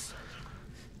progress.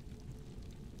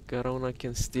 Garona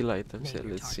can steal items. Name Yeah,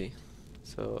 your let's see.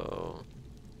 So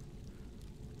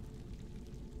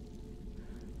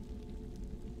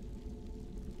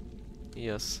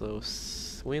yes, so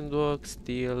windwalk,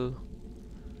 steal,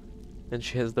 and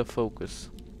she has the focus.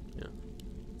 Yeah.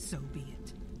 So be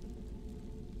it.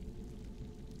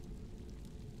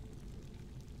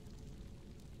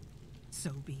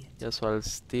 So be it. Yeah, so I'll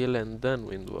steal and then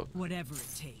windwalk. Whatever it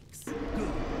takes. Good.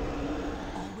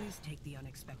 Always take the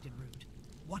unexpected route.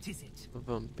 What is it?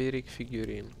 Vampiric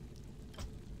figurine.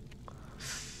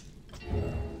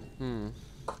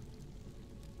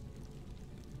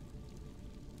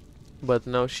 But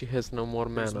now she has no more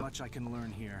There's mana. much I can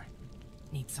learn here.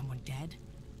 Need someone dead?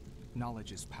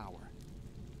 Knowledge is power.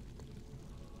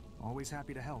 Always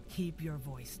happy to help. Keep your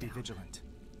voice Be down. vigilant.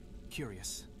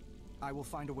 Curious. I will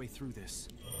find a way through this.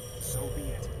 So be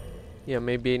it. Yeah,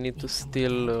 maybe I need to Need someone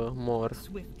steal dead? more.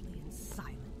 Swiftly and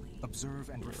silently. Observe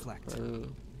and reflect.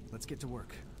 Let's get to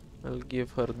work. I'll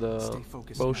give her the Stay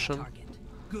focused now. potion. Target.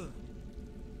 Good.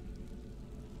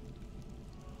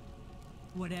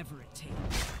 Whatever it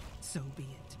takes. So be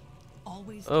it.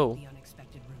 Always Oh. take the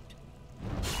unexpected route.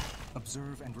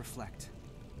 Observe and reflect.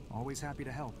 Always happy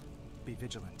to help. Be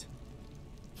vigilant.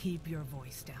 Keep your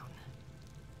voice down.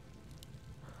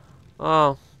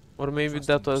 Ah, or maybe Trust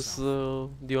that in was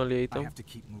yourself. the only I item. have to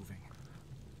keep moving.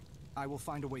 I will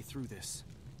find a way through this.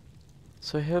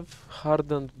 So I have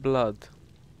hardened blood.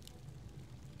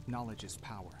 Knowledge is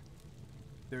power.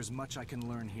 There's much I can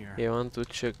learn here. Yeah, I want to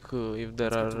check if there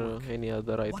Let's get are to work. any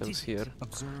other What items is it? here.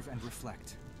 Observe and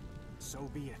reflect. So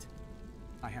be it.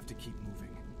 I have to keep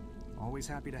moving. Always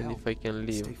happy to And help. if I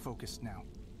can Stay leave. focused now.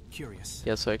 Curious.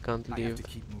 Yeah, so I can't I have leave. to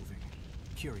keep moving.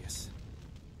 Curious.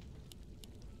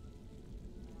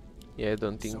 Yeah, I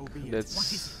don't So think be it. What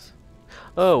that's... is it?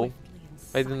 Oh! Swiftly and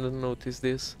I silently. didn't notice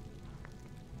this.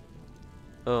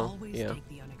 Oh, Always yeah. take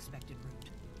the unexpected route.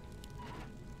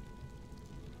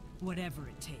 Whatever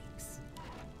it takes.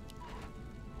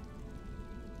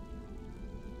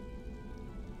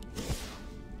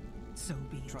 So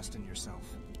be it. Trust in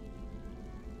yourself.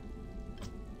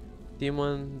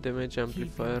 Demon damage Keep your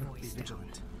amplifier. Be voice down.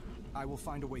 vigilant. I will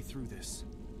find a way through this.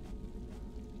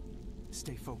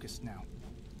 Stay focused now.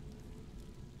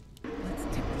 Let's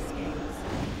tip the scales.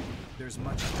 There's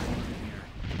much I can learn here.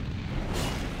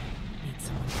 Need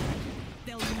someone to help.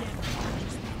 They'll never catch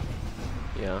us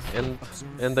now. Yeah,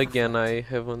 Observe and again I reflect.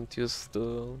 haven't used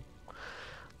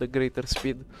the greater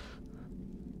speed.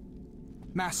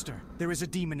 Master, there is a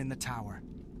demon in the tower.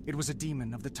 It was a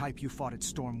demon of the type you fought at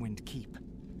Stormwind Keep.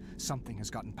 Something has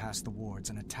gotten past the wards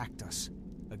and attacked us.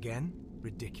 Again?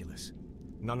 Ridiculous.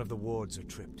 None of the wards are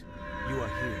tripped. You are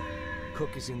here.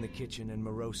 Cook is in the kitchen and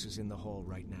Morose is in the hall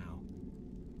right now.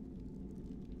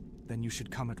 Then you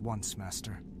should come at once,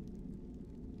 Master.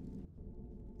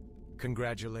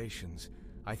 Congratulations.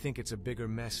 I think it's a bigger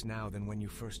mess now than when you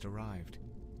first arrived.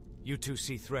 You two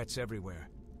see threats everywhere,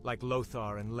 like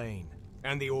Lothar and Lane,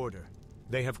 and the Order.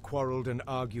 They have quarreled and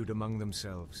argued among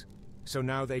themselves. So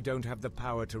now they don't have the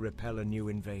power to repel a new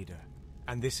invader.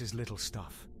 And this is little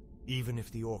stuff. Even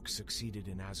if the Orcs succeeded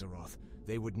in Azeroth,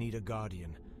 they would need a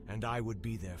Guardian, and I would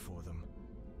be there for them.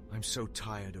 I'm so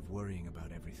tired of worrying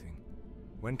about everything.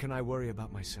 When can I worry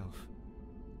about myself?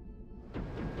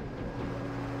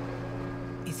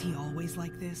 Is he always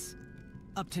like this?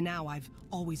 Up to now, I've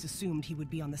always assumed he would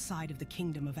be on the side of the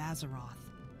Kingdom of Azeroth.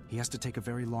 He has to take a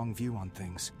very long view on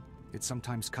things. It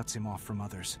sometimes cuts him off from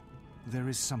others. There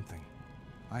is something.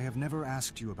 I have never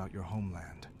asked you about your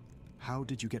homeland. How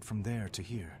did you get from there to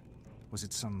here? Was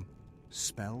it some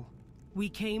spell? We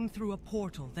came through a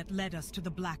portal that led us to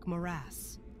the Black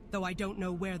Morass, though I don't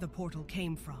know where the portal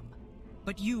came from.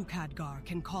 But you, Khadgar,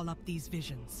 can call up these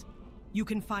visions. You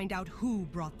can find out who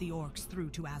brought the orcs through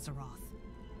to Azeroth.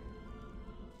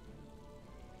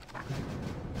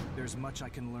 There's much I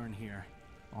can learn here.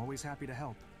 Always happy to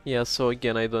help. Yeah, so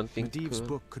again I don't think... Medivh's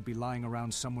book could be lying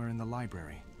around somewhere in the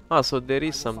library. Ah, so there I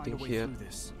is will find something a way here. through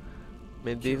this.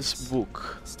 Medivh's Curious.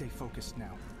 book. Stay focused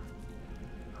now.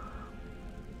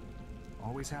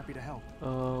 Always happy to help.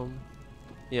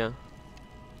 Yeah.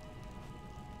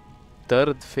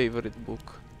 Third favorite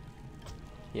book.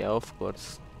 Yeah, of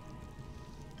course.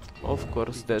 Of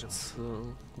course, Be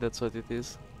that's what it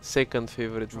is. Second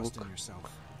favorite Trust book. in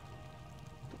yourself.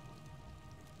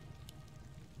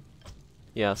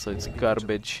 Yeah, so it's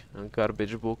garbage, a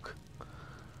garbage book.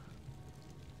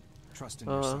 Trust in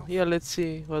yourself. Yeah, let's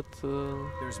see what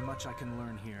There's much I can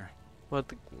learn here.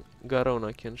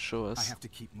 Garona can show I us. have to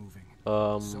keep moving.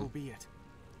 So Um, be it.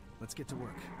 Let's get to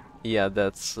work. yeah,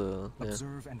 that's yeah,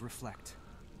 Observe and reflect.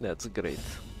 that's great.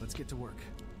 Let's get to work.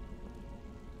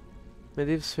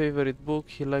 Medivh's favorite book.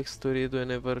 He likes to read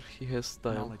whenever he has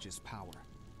time. Knowledge is power.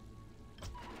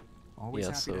 Always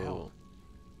Yeah, happy to so help.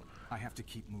 I have to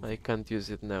keep moving. I can't use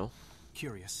it now.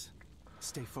 Curious.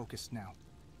 Stay focused now.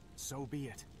 So be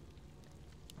it.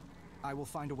 I will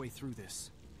find a way through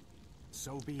this.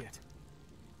 So be it.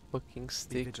 Fucking Be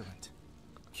stick. vigilant.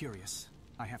 Curious.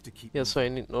 I have to keep Yeah, so I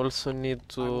moving. also need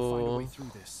I will find a way to through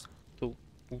this.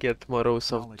 get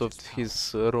Morose out Knowledge of is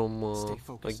his room Stay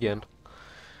focused again. now.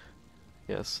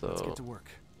 Yeah, Let's get so to work.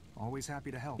 Always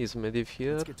happy to help. is Medivh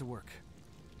here? Let's get to work.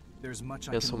 There's much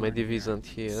I Yeah, can so learn Medivh here. isn't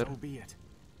here. So be it.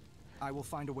 I will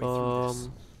find a way through this.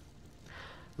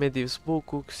 Medivh's book,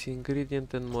 cooks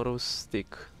ingredient, and Morose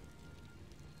stick.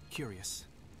 Curious.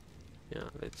 Yeah,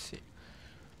 let's see.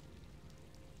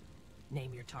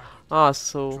 Name your target. Ah,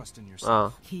 so Trust in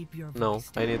yourself. Keep your no,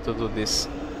 voice I down. need to do this.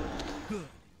 Good.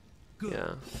 Good.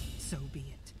 Yeah. So be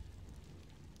it.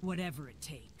 Whatever it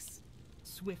takes.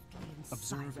 Swiftly and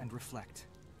Observe silently. and reflect.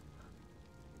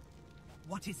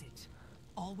 What is it?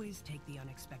 Always take the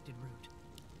unexpected route.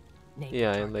 Name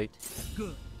Yeah, your and like, target.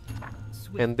 Good.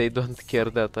 and they Swiftly don't care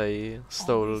silently. that I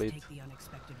stole Always it. take the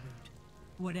unexpected route.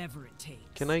 Whatever it takes.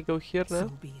 Can I go here now? So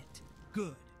be it.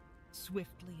 Good.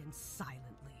 Swiftly and silently.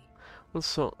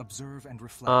 Also, Observe and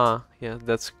reflect. yeah,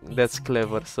 that's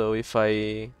clever. So if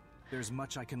There's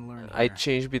much I can learn I here.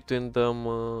 change between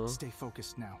them, Stay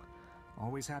focused now.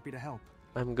 Always happy to help.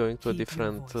 I'm going to a Keep your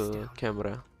different voice down.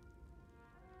 camera.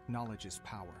 Knowledge is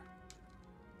power.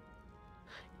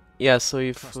 Yeah, so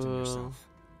if Trust in yourself.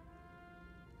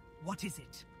 What is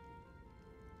it?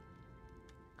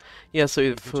 yeah, so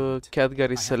if vigilant. Khadgar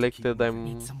I is have to keep selected, moving.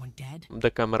 Need someone dead? the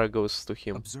camera goes to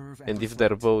him, Observe and if they're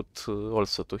reflect. both,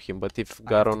 also to him. But if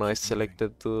I have to Garona is keep moving.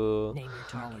 selected, Name your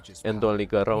target. Knowledge is and power. only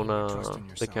Trust Garona,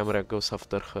 in the yourself. camera goes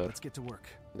after her. Let's get to work.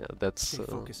 Yeah, Stay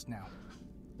focused now.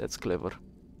 that's clever.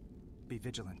 Be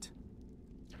vigilant.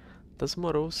 Does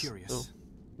Morose? Curious. Oh,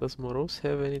 does Morose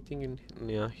have anything in?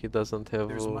 Yeah, he doesn't have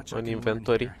There's much I an can learn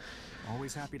inventory. here.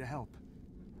 Always happy to help.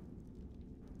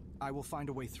 I will find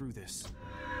a way through this.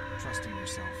 Trust in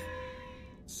yourself.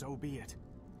 So be it.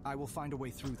 I will find a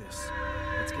way through this.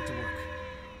 Let's get to work.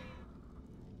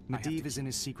 Medivh is in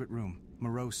his secret room.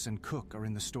 Morose and Cook are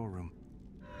in the storeroom.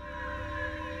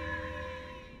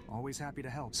 Always happy to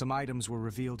help. Some items were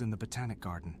revealed in the botanic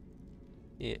garden.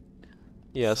 Yeah,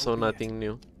 yeah. So So be it. nothing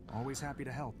new. Always happy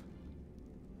to help.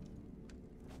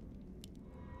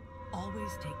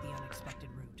 Always take the unexpected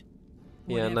route.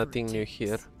 Yeah, Whatever nothing it new takes.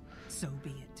 here. So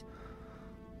be it.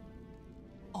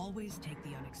 Always take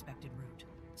the unexpected route.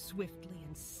 Swiftly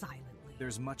and silently.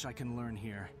 There's much I can learn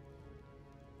here.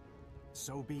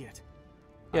 So be it.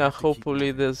 I Yeah, have to keep hopefully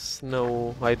moving. there's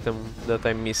no item that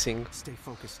I'm missing. Stay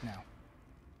focused now.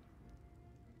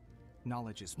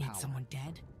 Knowledge is Need power. someone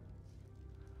dead?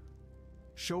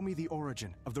 Show me the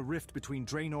origin of the rift between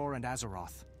Draenor and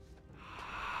Azeroth.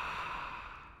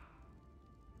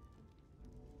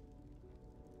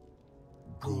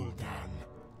 Gul'dan.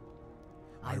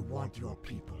 I want your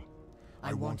people.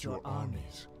 I want your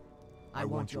armies. I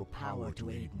want your power to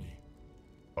aid me.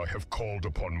 I have called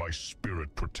upon my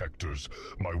spirit protectors,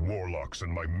 my warlocks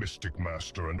and my mystic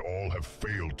master, and all have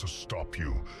failed to stop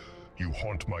you. You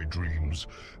haunt my dreams,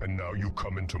 and now you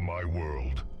come into my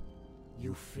world.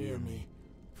 You fear me,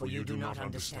 for you do not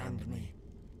understand me.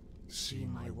 See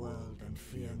my world and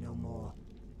fear no more.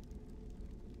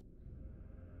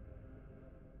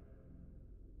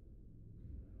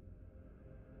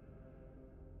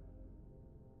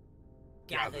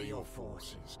 Gather your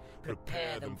forces.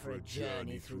 Prepare them for a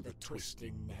journey through the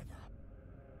twisting nether.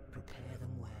 Prepare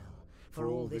them well, for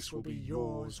all this will be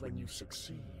yours when you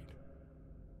succeed.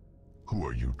 Who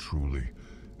are you truly,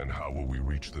 and how will we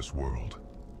reach this world?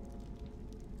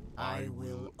 I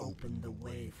will open the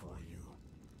way for you.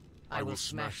 I will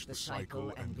smash the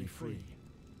cycle and be free.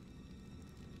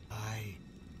 I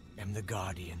am the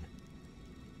Guardian.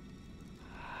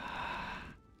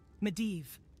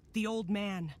 Medivh, the old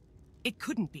man. It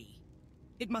couldn't be.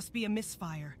 It must be a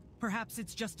misfire. Perhaps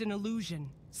it's just an illusion.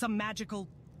 Some magical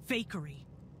fakery.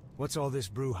 What's all this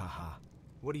brouhaha?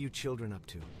 What are you children up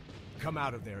to? Come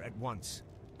out of there at once.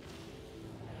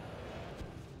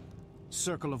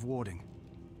 Circle of warding.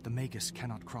 The Magus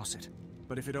cannot cross it.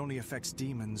 But if it only affects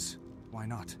demons, why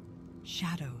not?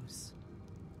 Shadows.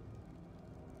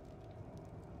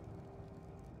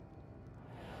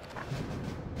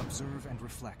 Observe and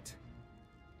reflect.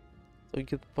 So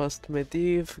get past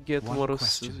Medivh, get One more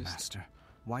question, Master.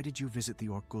 Why did you visit the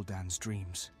Orc Gul'dan's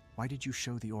dreams? Why did you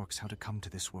show the orcs how to come to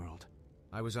this world?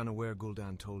 I was unaware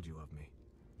Gul'dan told you of me.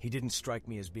 He didn't strike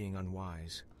me as being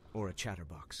unwise, or a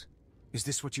chatterbox. Is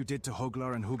this what you did to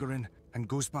Hoglar and Hugarin, and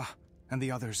Guzba, and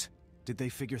the others? Did they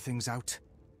figure things out?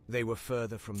 They were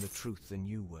further from the truth than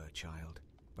you were, child.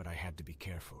 But I had to be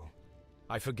careful.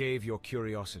 I forgave your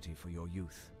curiosity for your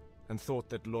youth, and thought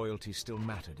that loyalty still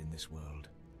mattered in this world.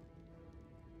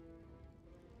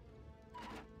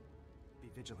 Be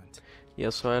vigilant. Yeah,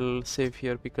 so I'll save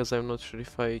here because I'm not sure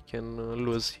if I can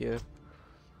lose here.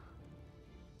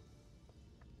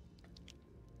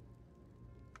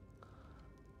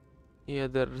 Yeah,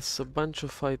 there's a bunch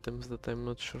of items that I'm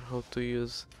not sure how to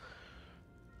use.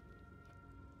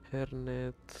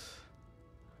 Hairnet.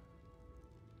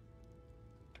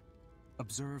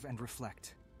 Observe and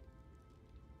reflect.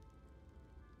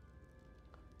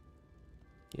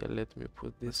 Yeah, let me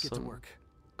put Let's this get to on work.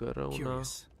 Garona.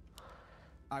 Curious.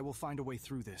 I will find a way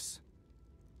through this.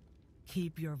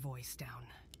 Keep your voice down.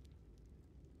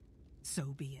 So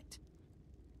be it.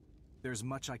 There's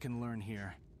much I can learn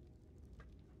here.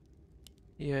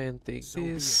 Yeah, and take So be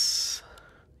it. this.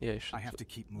 Yeah, I should. I have to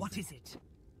keep moving. What is it?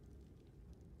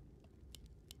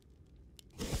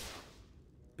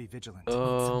 Be vigilant.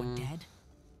 Someone dead?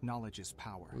 Knowledge is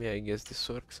power. Yeah, I guess this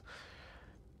works.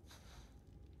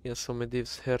 Yeah, so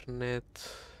Medivh's hairnet.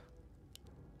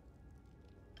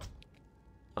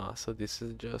 Ah, so this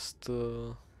is just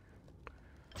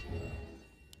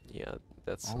yeah,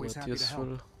 that's Always not happy to help.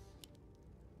 useful.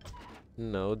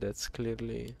 No, that's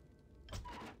clearly...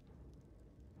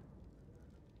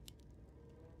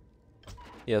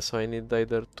 Yeah, so I need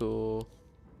either to...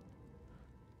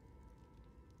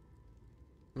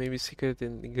 Maybe secret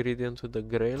ingredient to the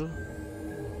grail?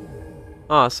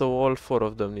 Ah, so all 4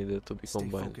 of them needed to be Stay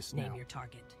combined. focused Name now. your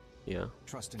target. Yeah,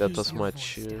 Trust in that Keep was your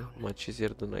much voice down. much easier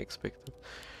than I expected.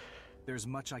 There's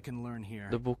much I can learn here.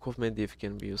 The Book of Medivh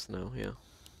can be used now, yeah.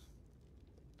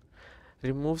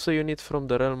 Removes a unit from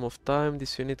the realm of time.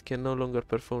 This unit can no longer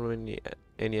perform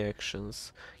any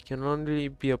actions. Can only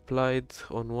be applied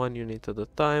on one unit at a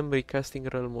time. Recasting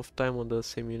realm of time on the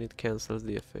same unit cancels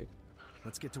the effect.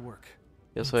 Let's get to work.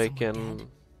 Yeah, Need so I someone can... dead?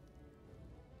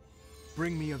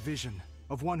 Bring me a vision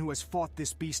of one who has fought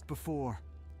this beast before.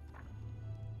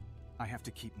 I have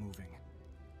to keep moving.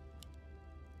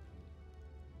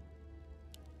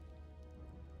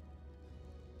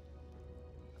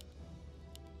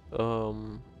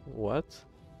 What?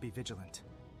 Be vigilant.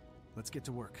 Let's get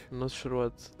to work. I'm not sure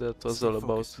what that was Stay all about.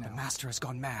 focused now. The master has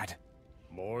gone mad.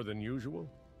 More than usual?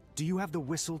 Do you have the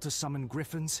whistle to summon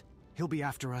griffins? He'll be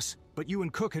after us, but you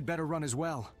and Cook had better run as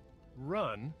well.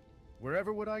 Run?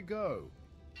 Wherever would I go?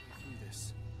 Through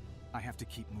this, I have to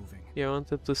keep moving. Yeah, I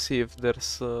wanted to see if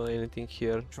there's anything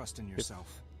here. Trust in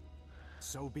yourself.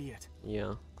 So be it.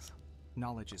 Yeah.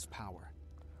 Knowledge is power.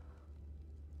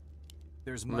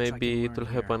 There's much Maybe I it can will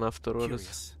learn happen here. afterwards.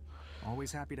 Curious.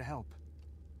 Always happy to help.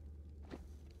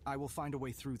 I will find a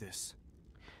way through this.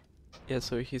 Yeah,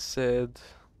 so he said...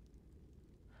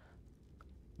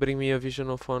 Bring me a vision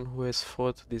of one who has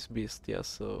fought this beast. Yeah,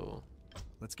 so...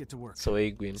 Let's get to work. So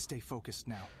Aegwin. Stay focused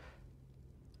now.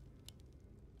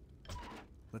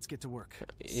 Let's get to work.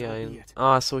 Yeah, So be it.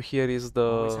 ah, so here is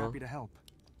Always the... happy to help.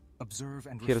 Observe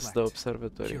and Here's reflect. the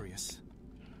observatory. Curious.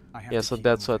 I have Yeah, to so keep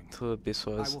that's moving. what this I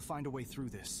was. will find a way through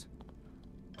this.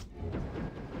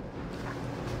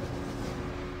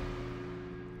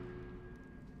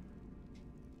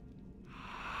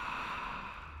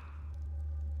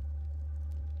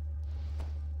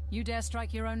 You dare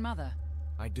strike your own mother?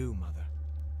 I do, Mother.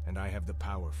 And I have the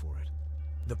power for it.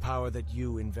 The power that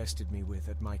you invested me with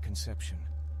at my conception.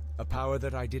 A power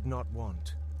that I did not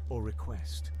want or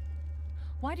request.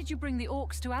 Why did you bring the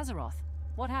orcs to Azeroth?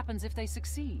 What happens if they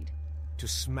succeed? To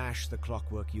smash the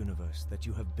clockwork universe that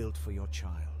you have built for your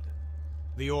child.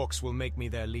 The orcs will make me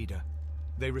their leader.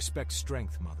 They respect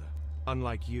strength, Mother.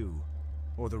 Unlike you,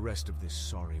 or the rest of this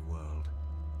sorry world.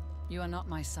 You are not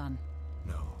my son.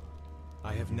 No.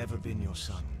 I have never been your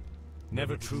son.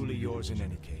 Never truly yours in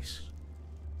any case.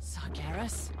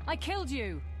 Sargeras? I killed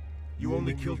you! You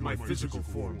only killed my physical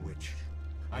form, Witch.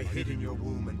 I hid in your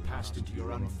womb and passed into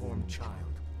your unformed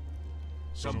child.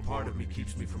 Some part of me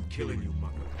keeps me from killing you,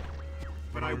 Mother.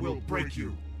 But I will break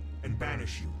you and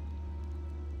banish you.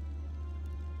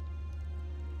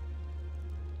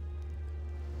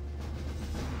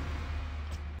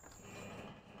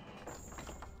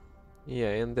 Yeah,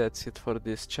 and that's it for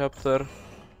this chapter.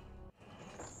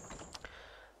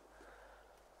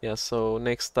 Yeah, so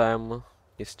next time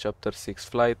is chapter 6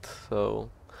 flight. So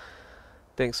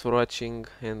thanks for watching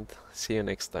and see you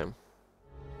next time.